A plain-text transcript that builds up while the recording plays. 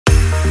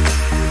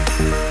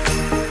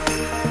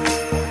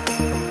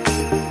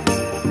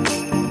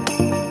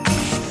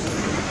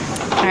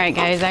right,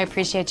 guys, I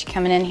appreciate you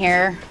coming in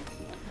here.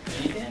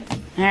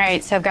 All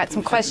right, so I've got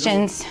some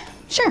questions.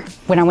 Sure.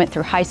 When I went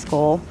through high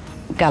school,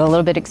 got a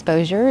little bit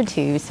exposure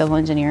to civil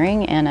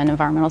engineering and an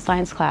environmental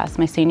science class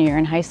my senior year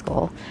in high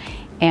school,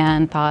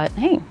 and thought,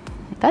 hey,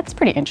 that's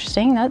pretty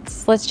interesting.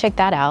 Let's check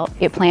that out.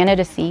 It planted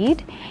a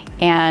seed,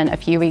 and a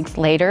few weeks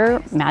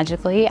later,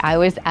 magically, I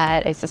was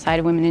at a Society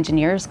of Women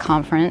Engineers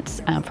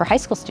conference for high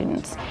school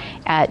students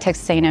at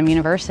Texas A&M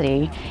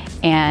University,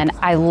 and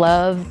I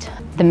loved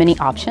the many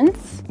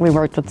options. We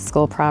worked with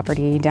school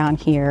property down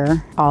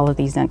here, all of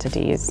these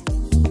entities.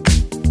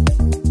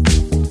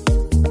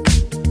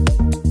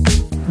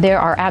 There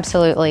are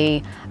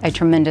absolutely a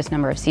tremendous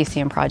number of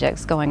CCM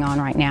projects going on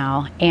right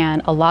now,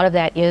 and a lot of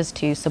that is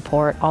to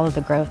support all of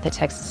the growth that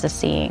Texas is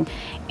seeing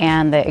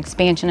and the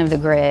expansion of the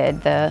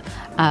grid, the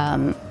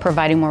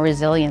providing more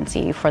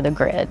resiliency for the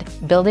grid.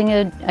 Building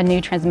a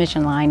new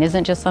transmission line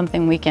isn't just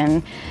something we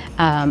can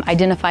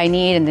identify a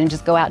need and then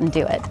just go out and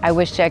do it. I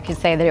wish I could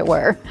say that it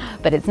were,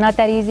 but it's not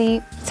that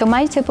easy. So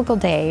my typical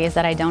day is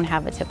that I don't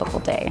have a typical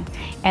day,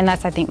 and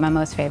that's, I think, my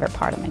most favorite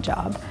part of my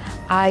job.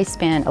 I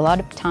spend a lot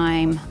of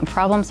time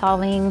problem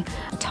solving,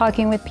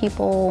 talking with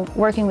people,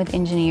 working with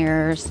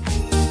engineers.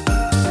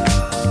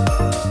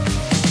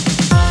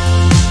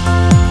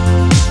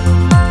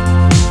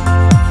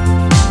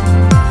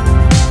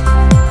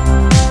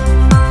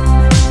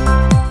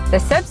 The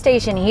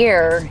substation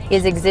here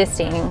is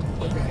existing.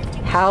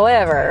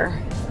 However,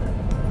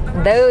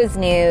 those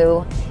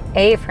new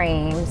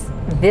A-frames,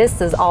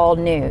 this is all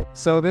new.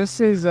 So this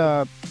is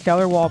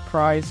Keller Wall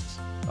Price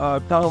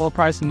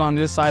on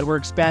this side. We're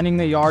expanding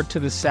the yard to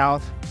the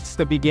south. It's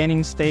the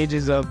beginning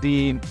stages of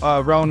the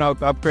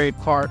Roanoke upgrade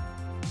part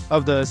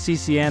of the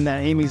CCN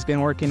that Amy's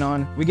been working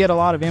on. We get a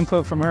lot of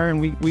input from her,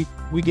 and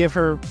we give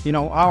her,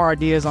 our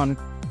ideas on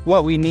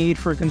what we need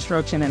for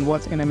construction and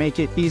what's going to make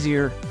it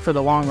easier for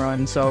the long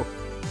run. So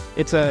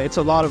it's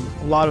a lot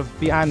of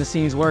behind the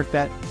scenes work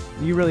that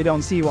you really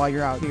don't see while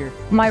you're out here.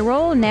 My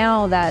role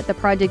now that the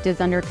project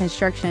is under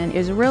construction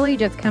is really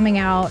just coming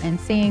out and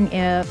seeing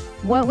if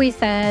what we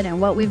said and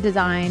what we've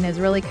designed is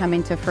really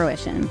coming to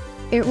fruition.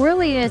 It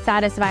really is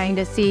satisfying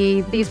to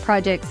see these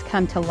projects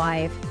come to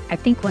life. I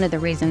think one of the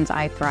reasons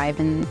I thrive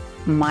in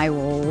my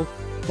role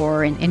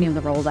or in any of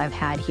the roles I've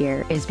had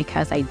here is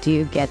because I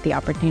do get the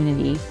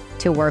opportunity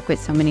to work with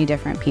so many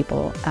different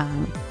people.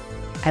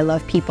 I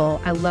love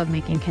people, I love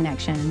making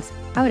connections.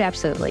 I would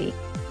absolutely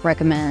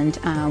recommend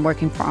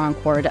working for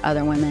Encore to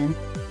other women.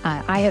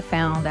 I have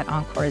found that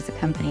Encore is a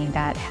company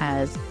that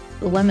has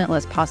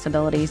limitless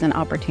possibilities and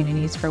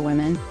opportunities for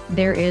women.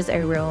 There is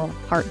a real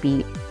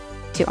heartbeat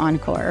to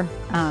Encore,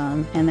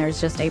 and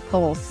there's just a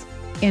pulse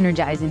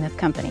energizing this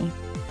company,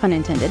 pun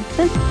intended.